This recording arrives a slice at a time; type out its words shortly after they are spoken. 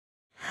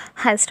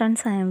Hi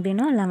students, I am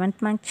Vino.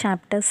 11th Mark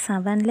chapter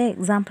 7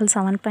 example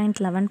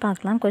 7.11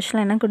 பார்க்கலாம்.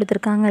 கொஸ்டினில் என்ன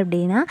கொடுத்துருக்காங்க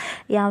அப்படின்னா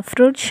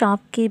fruit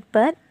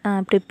shopkeeper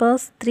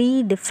prepares 3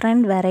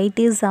 different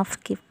varieties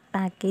of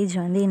package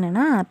வந்து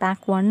என்னென்னா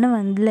பேக் 1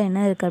 வந்து என்ன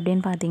இருக்குது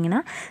அப்படின்னு பார்த்தீங்கன்னா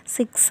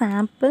 6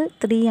 ஆப்பிள்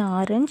 3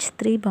 ஆரஞ்ச்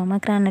 3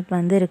 பொமக்ரானட்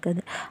வந்து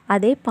இருக்குது.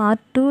 அதே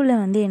பார்ட் 2ல்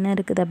வந்து என்ன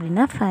இருக்குது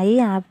அப்படின்னா 5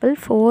 ஆப்பிள்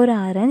 4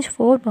 ஆரஞ்ச்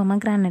 4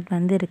 பொமக்ரானட்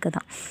வந்து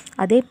இருக்குதான்.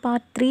 அதே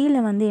பார்ட் 3ல்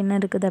வந்து என்ன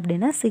இருக்குது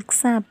அப்படின்னா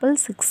 6 ஆப்பிள்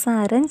 6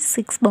 ஆரஞ்ச்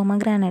 6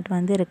 பொமக்ரானட்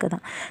வந்து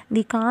இருக்குதான்.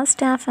 The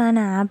cost of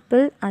an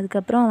apple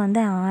அதுக்கப்புறம்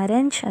வந்து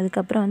ஆரஞ்ச்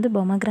அதுக்கப்புறம் வந்து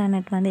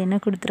பொமக்ரானட் வந்து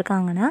என்ன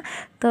கொடுத்துருக்காங்கன்னா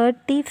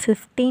 30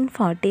 15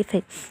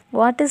 45.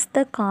 What is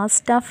the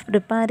cost of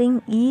preparing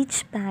each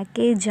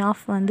package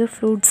of வந்து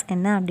ஃப்ரூட்ஸ்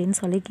என்ன அப்படின்னு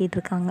சொல்லி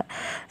கேட்டிருக்காங்க.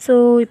 ஸோ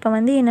இப்போ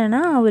வந்து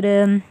என்னென்னா ஒரு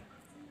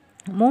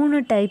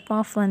 3 டைப்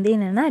ஆஃப் வந்து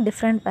என்னென்னா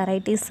டிஃப்ரெண்ட்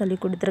வெரைட்டிஸ் சொல்லி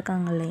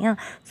கொடுத்துருக்காங்க இல்லையா.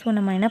 ஸோ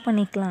நம்ம என்ன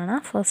பண்ணிக்கலாம்னா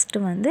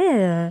ஃபஸ்ட்டு வந்து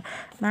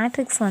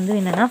மேட்ரிக்ஸ் வந்து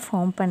என்னென்னா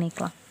ஃபார்ம்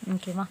பண்ணிக்கலாம்.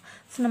 ஓகேவா.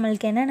 ஸோ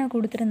நம்மளுக்கு என்னென்ன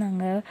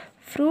கொடுத்துருந்தாங்க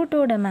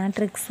ஃப்ரூட்டோட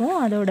மேட்ரிக்ஸும்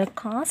அதோட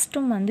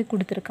காஸ்ட்டும் வந்து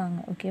கொடுத்துருக்காங்க.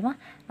 ஓகேவா.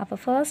 அப்போ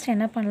ஃபர்ஸ்ட்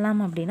என்ன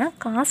பண்ணலாம் அப்படின்னா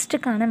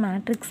காஸ்ட்டுக்கான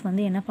மேட்ரிக்ஸ்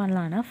வந்து என்ன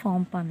பண்ணலான்னா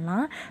ஃபார்ம்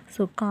பண்ணலாம்.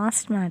 ஸோ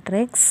காஸ்ட்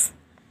மேட்ரிக்ஸ்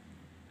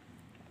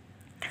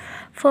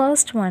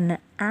ஃபர்ஸ்ட் ஒன்று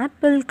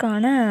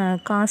ஆப்பிள்கான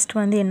காஸ்ட்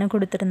வந்து என்ன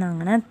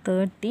கொடுத்துருந்தாங்கன்னா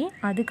 30.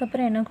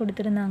 அதுக்கப்புறம் என்ன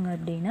கொடுத்துருந்தாங்க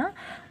அப்படின்னா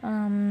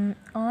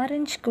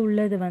ஆரஞ்சுக்கு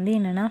உள்ளது வந்து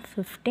என்னென்னா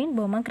 15,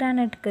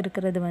 பொமக்ரானட்டுக்கு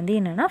இருக்கிறது வந்து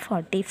என்னென்னா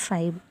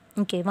 45.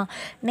 ஓகேவா.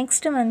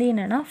 நெக்ஸ்ட்டு வந்து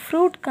என்னென்னா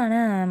ஃப்ரூட்கான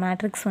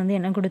மேட்ரிக்ஸ் வந்து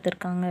என்ன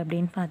கொடுத்துருக்காங்க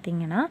அப்படின்னு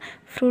பார்த்தீங்கன்னா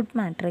ஃப்ரூட்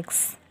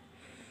மேட்ரிக்ஸ்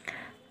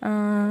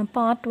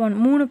பார்ட் 1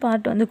 3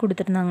 பார்ட் வந்து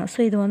கொடுத்துருந்தாங்க. ஸோ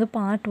இது வந்து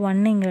பார்ட்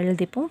 1 இங்கே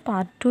எழுதிப்போம்,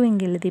 பார்ட் 2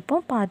 இங்கே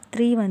எழுதிப்போம், பார்ட்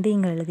 3 வந்து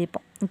இங்கே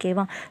எழுதிப்போம்.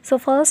 ஓகேவா. ஸோ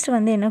ஃபர்ஸ்ட்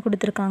வந்து என்ன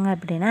கொடுத்துருக்காங்க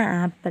அப்படின்னா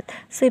ஆப்பிள்.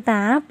 ஸோ இப்போ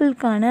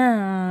ஆப்பிள்கான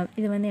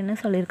இது வந்து என்ன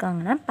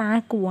சொல்லியிருக்காங்கன்னா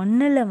பேக்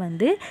 1ல்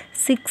வந்து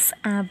 6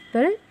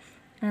 ஆப்பிள்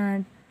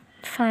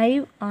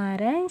 5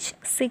 ஆரஞ்ச்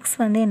 6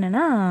 வந்து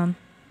என்னென்னா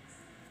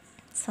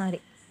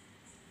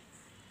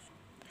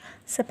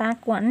ஸோ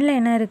பேக் 1ல்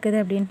என்ன இருக்குது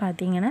அப்படின்னு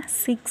பார்த்தீங்கன்னா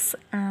 6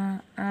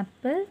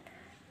 ஆப்பிள்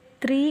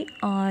 3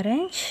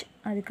 ஆரஞ்ச்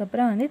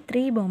அதுக்கப்புறம் வந்து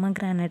 3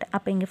 பொமக்ரானட்.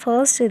 அப்போ இங்கே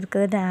ஃபர்ஸ்ட்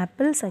இருக்கிறது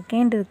ஆப்பிள்,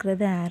 செகண்ட்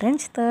இருக்கிறது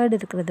ஆரஞ்ச், தேர்ட்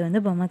இருக்கிறது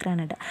வந்து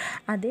பொமக்ரானட்.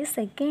 அதே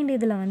செகண்ட்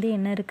இதில் வந்து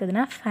என்ன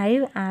இருக்குதுன்னா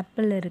 5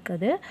 ஆப்பிள்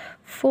இருக்குது,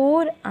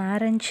 4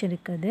 ஆரஞ்ச்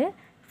இருக்குது,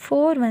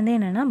 4 வந்து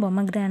என்னென்னா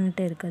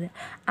பொமக்ரானட் இருக்குது.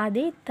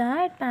 அதே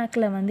தேர்ட்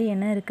பேக்கில் வந்து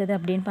என்ன இருக்குது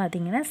அப்படின்னு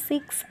பார்த்தீங்கன்னா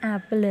 6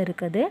 ஆப்பிள்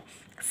இருக்குது,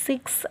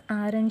 6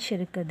 ஆரஞ்ச்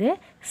இருக்குது,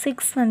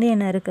 6 வந்து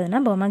என்ன இருக்குதுன்னா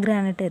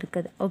பொமக்ரானட்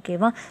இருக்குது.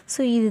 ஓகேவா. ஸோ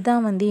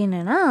இதுதான் வந்து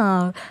என்னென்னா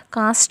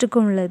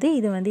காஸ்ட்டுக்கும் உள்ளது,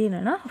 இது வந்து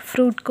என்னென்னா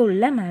ஃப்ரூட்க்கு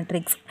உள்ள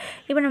மேட்ரிக்ஸ்.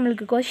 இப்போ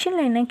நம்மளுக்கு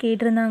கொஷினில் என்ன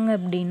கேட்டிருந்தாங்க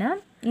அப்படின்னா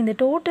இந்த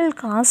டோட்டல்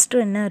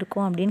காஸ்ட்டு என்ன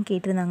இருக்கும் அப்படின்னு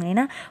கேட்டிருந்தாங்க.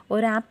 ஏன்னா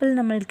ஒரு ஆப்பிள்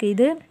நம்மளுக்கு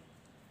இது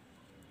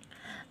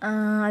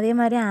அதே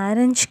மாதிரி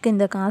ஆரஞ்சுக்கு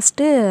இந்த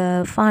காஸ்ட்டு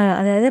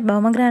அதாவது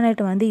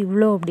பொமக்ரானட் வந்து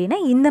இவ்வளோ அப்படின்னா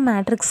இந்த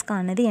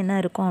மேட்ரிக்ஸ்க்கானது என்ன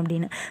இருக்கும்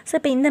அப்படின்னு. ஸோ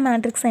இப்போ இந்த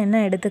மேட்ரிக்ஸை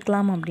என்ன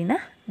எடுத்துக்கலாம் அப்படின்னா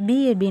பி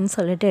அப்படின்னு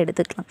சொல்லிட்டு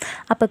எடுத்துக்கலாம்.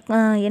 அப்போ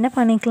என்ன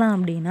பண்ணிக்கலாம்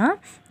அப்படின்னா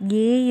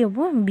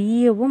ஏயவும்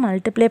பியவும்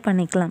மல்டிப்ளை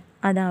பண்ணிக்கலாம்.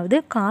 அதாவது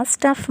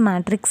காஸ்ட் ஆஃப்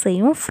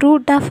மேட்ரிக்ஸையும்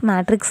ஃப்ரூட் ஆஃப்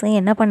மேட்ரிக்ஸையும்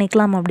என்ன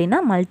பண்ணிக்கலாம்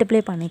அப்படின்னா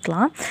மல்டிப்ளை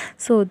பண்ணிக்கலாம்.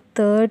 ஸோ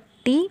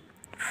 30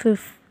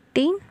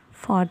 15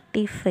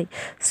 45.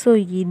 ஸோ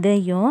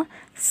இதையும்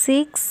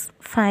 6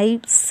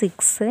 5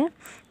 6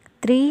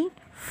 3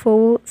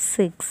 4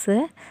 6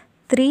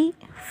 3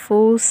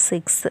 4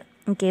 6.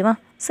 ஓகேவா.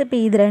 ஸோ இப்போ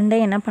இது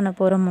ரெண்டையும் என்ன பண்ண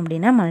போகிறோம்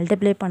அப்படின்னா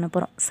மல்டிப்ளை பண்ண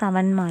போகிறோம்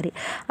 7 மாதிரி.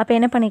 அப்போ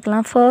என்ன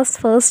பண்ணிக்கலாம்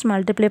ஃபர்ஸ்ட்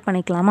மல்டிப்ளை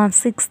பண்ணிக்கலாமா.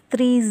 6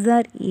 3s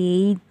are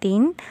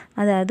 18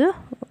 அதாவது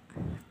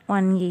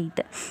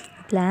 18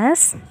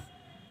 ப்ளஸ்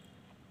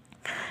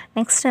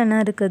நெக்ஸ்ட்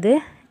என்ன இருக்குது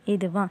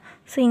இதுவா.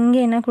 ஸோ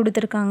இங்கே என்ன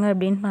கொடுத்துருக்காங்க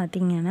அப்படின்னு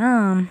பார்த்தீங்கன்னா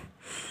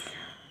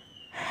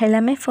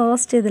எல்லாமே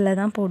ஃபர்ஸ்ட் இதில்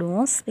தான்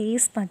போடுவோம்,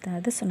 ஸ்பேஸ்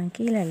பார்த்தாது. ஸோ நான்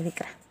கீழே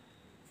எழுதிக்கிறேன்.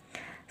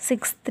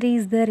 6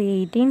 3s are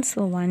 18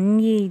 so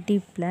 180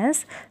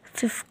 plus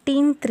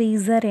 15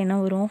 3s are என்ன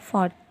வரும்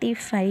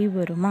 45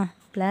 வருமா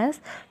plus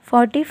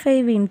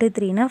 45 into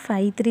 3னா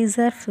 5 3s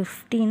are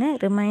 15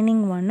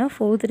 remaining 1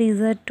 4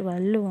 3s are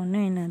 12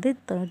 1 என்னது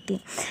 13.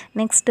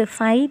 Next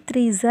 5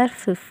 3s are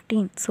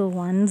 15 so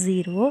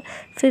 10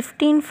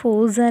 15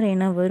 4s are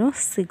என்ன வரும்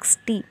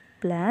 60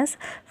 plus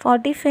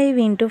 45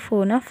 into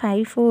 4னா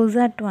 5 4s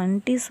are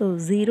 20 so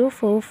 0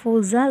 4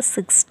 4s are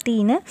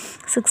 16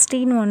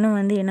 16 1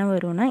 வந்து என்ன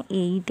வரும்னா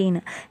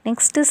 18.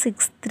 Next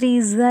 6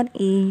 3s are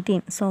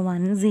 18 so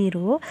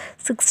 10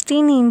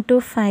 16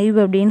 into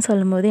 5 அப்படின்னு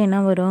சொல்லும்போது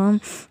என்ன வரும்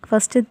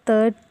ஃபஸ்ட்டு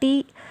 30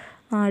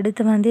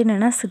 அடுத்து வந்து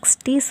என்னென்னா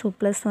 60 ஸோ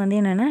ப்ளஸ் வந்து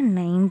என்னென்னா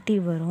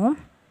 90 வரும்.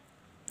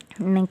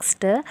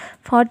 Next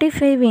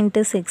 45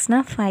 into 6னா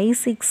 5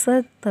 6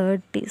 are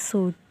 30 so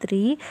 3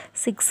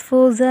 6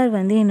 4s are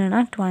வந்து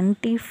என்னென்னா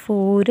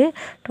 24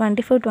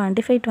 24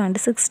 25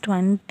 26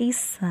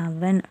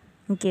 27.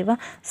 ஓகேவா.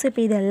 ஸோ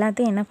இப்போ இது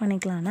எல்லாத்தையும் என்ன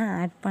பண்ணிக்கலாம்னா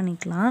ஆட்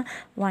பண்ணிக்கலாம்.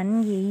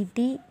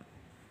 180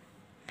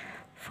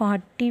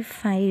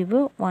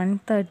 45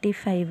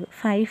 135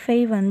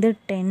 55 வந்து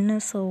 10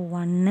 ஸோ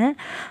 1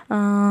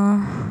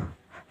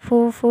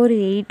 4 4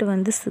 8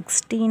 வந்து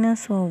 16.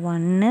 ஸோ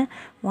 1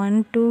 1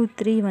 2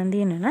 3 வந்து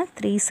என்னென்னா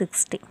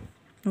 360.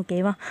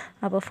 ஓகேவா?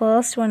 அப்போ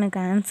ஃபர்ஸ்ட் ஒனுக்கு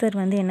ஆன்சர்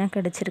வந்து என்ன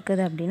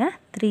கிடச்சிருக்குது அப்படின்னா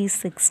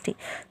 360.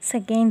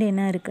 செகண்ட்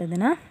என்ன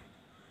இருக்குதுன்னா,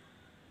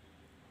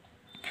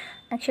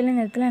 ஆக்சுவலி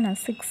இந்த இடத்துல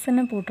நான்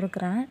 6ன்னு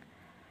போட்டிருக்கிறேன்,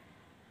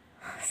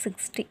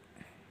 60.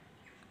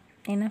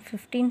 ஏன்னா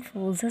 15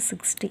 4s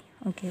 60.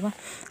 ஓகேவா?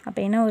 அப்போ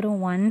என்ன வரும்?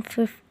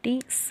 150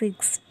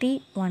 60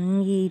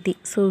 180.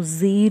 ஸோ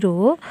 0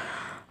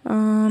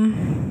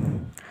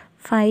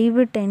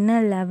 5 10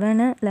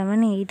 11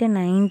 11 8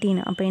 19.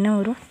 அப்போ என்ன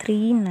வரும்?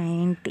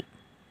 390.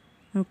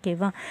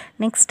 ஓகேவா?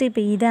 நெக்ஸ்ட்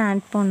இப்போ இதை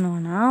ஆட்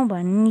பண்ணோன்னா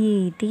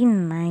 180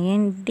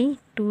 90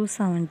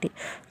 270.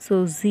 ஸோ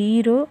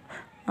 0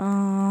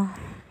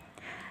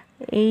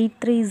 8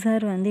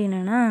 3s வந்து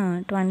என்னென்னா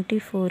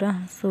 24.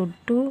 ஸோ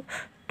 2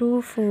 2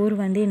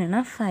 4 வந்து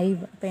என்னென்னா 5.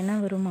 அப்போ என்ன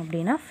வரும்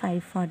அப்படின்னா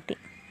 540.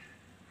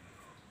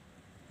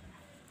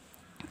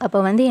 அப்போ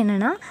வந்து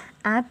என்னென்னா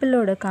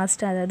ஆப்பிளோட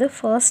காஸ்ட், அதாவது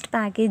ஃபர்ஸ்ட்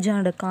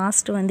பேக்கேஜோட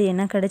காஸ்ட் வந்து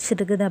என்ன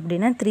கிடச்சிருக்குது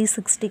அப்படின்னா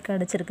 360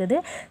 கிடச்சிருக்குது.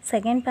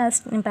 செகண்ட்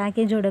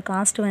பேக்கேஜோட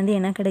காஸ்ட் வந்து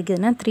என்ன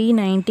கிடைக்குதுன்னா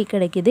 390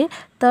 கிடைக்குது.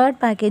 தேர்ட்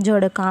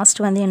பேக்கேஜோட காஸ்ட்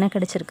வந்து என்ன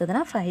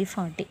கிடச்சிருக்குதுன்னா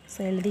 540. ஸோ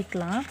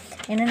எழுதிக்கலாம்.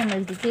 ஏன்னா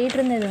நம்மளுக்கு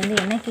கேட்டிருந்தது வந்து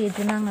என்ன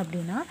கேட்டிருந்தாங்க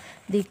அப்படின்னா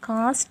the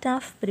cost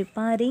of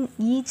preparing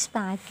each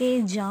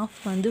package of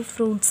வந்து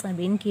ஃப்ரூட்ஸ்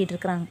அப்படின்னு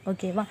கேட்டிருக்கிறாங்க.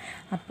 ஓகேவா?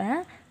 அப்போ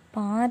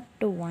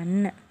பார்ட்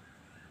 1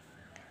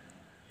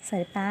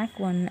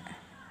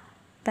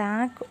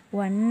 பேக்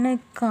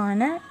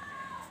 1க்கான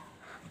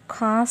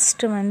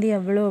காஸ்ட் வந்து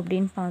எவ்வளோ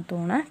அப்படின்னு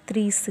பார்த்தோன்னா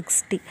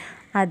 360.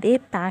 அதே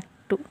பேக்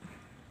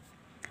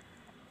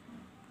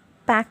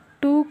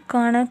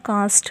 2க்கான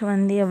காஸ்ட்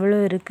வந்து எவ்வளோ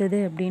இருக்குது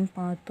அப்படின்னு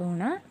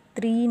பார்த்தோன்னா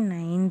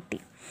 390.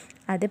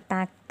 அது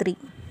பேக் 3.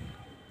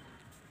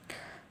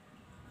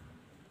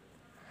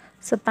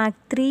 ஸோ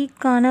பேக்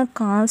 3க்கான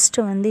காஸ்ட்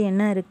வந்து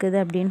என்ன இருக்குது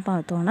அப்படின்னு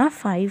பார்த்தோன்னா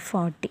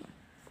 540.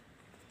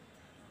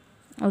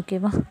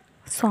 ஓகேவா?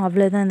 ஸோ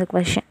அவ்வளோதான் இந்த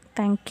கொஷின்.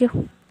 தேங்க்யூ.